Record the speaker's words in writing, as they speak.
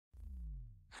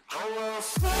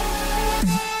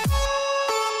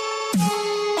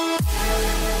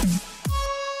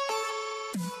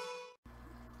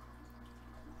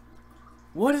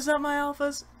What is up, my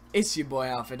alphas? It's your boy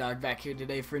Alpha Dog back here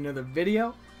today for another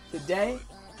video. Today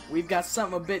we've got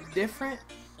something a bit different.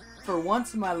 For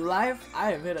once in my life,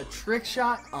 I have hit a trick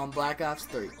shot on Black Ops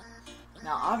 3.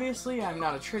 Now obviously I'm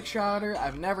not a trick shotter,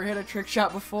 I've never hit a trick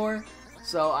shot before,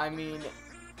 so I mean,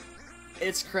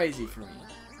 it's crazy for me.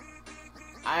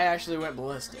 I actually went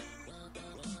ballistic.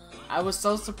 I was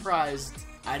so surprised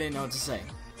I didn't know what to say.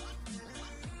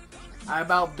 I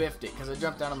about biffed it because I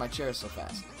jumped out of my chair so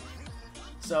fast.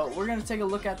 So we're going to take a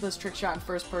look at this trick shot in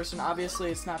first person. Obviously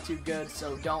it's not too good,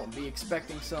 so don't be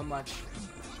expecting so much.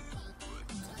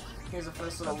 Here's the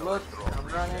first little look. I'm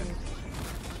running.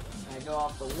 I go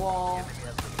off the wall.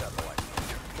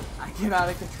 I get out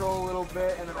of control a little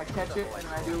bit, and then I catch it, and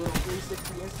I do a little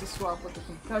 360 insta swap with the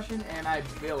concussion, and I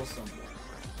bill someone.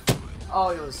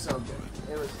 Oh, it was so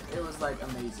good. It was like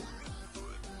amazing.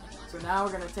 So now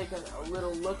we're gonna take a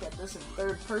little look at this in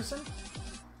third person.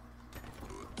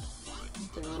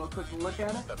 Take a little quick look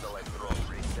at it.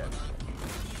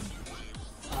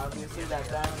 Obviously that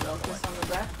diamond locust on the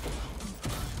back.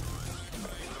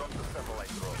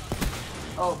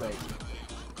 Oh baby.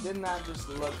 Did not just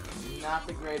look not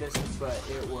the greatest, but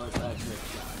it was a trick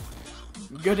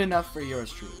shot. Good enough for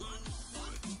yours truly.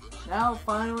 Now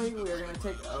finally we are going to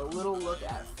take a little look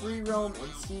at free roam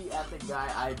and see at the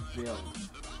guy I built.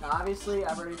 Now obviously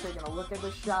I've already taken a look at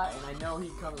this shot and I know he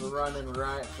comes running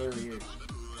right through here.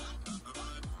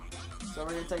 So we're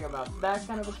going to take about that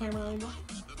kind of a camera angle.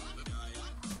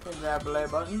 Hit that play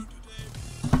button.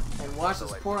 And watch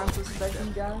this poor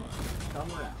unsuspecting guy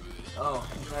come around. Oh,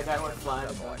 that guy went flying.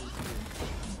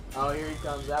 Oh, here he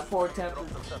comes. That poor temper.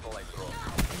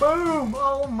 Boom!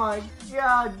 Oh my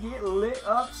god, get lit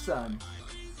up, son.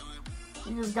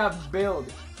 He just got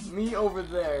billed. Me over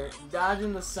there,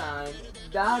 dodging the sign,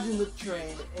 dodging the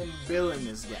train, and billing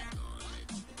this guy.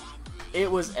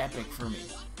 It was epic for me.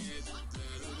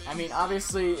 I mean,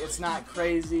 obviously, it's not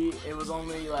crazy. It was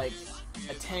only like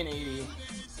a 1080.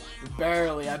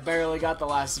 I barely got the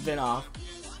last spin off.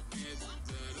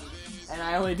 And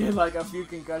I only did like a few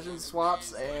concussion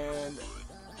swaps and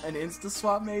an insta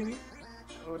swap maybe.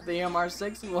 With the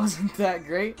MR6, it wasn't that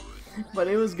great, but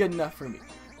it was good enough for me.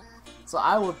 So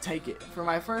I will take it. For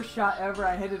my first shot ever,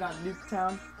 I hit it on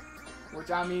Nuketown, which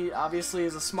I mean, obviously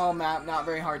is a small map, not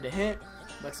very hard to hit,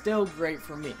 but still great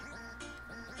for me.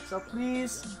 So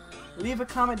please, leave a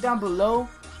comment down below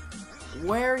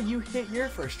where you hit your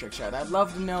first trick shot. I'd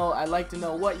love to know. I'd like to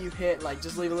know what you hit. Like,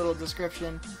 just leave a little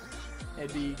description.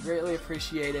 It'd be greatly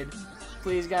appreciated.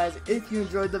 Please, guys, if you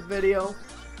enjoyed the video,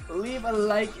 leave a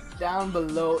like down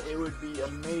below. It would be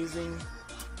amazing.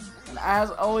 And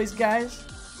as always, guys,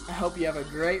 I hope you have a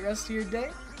great rest of your day.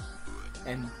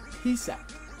 And peace out.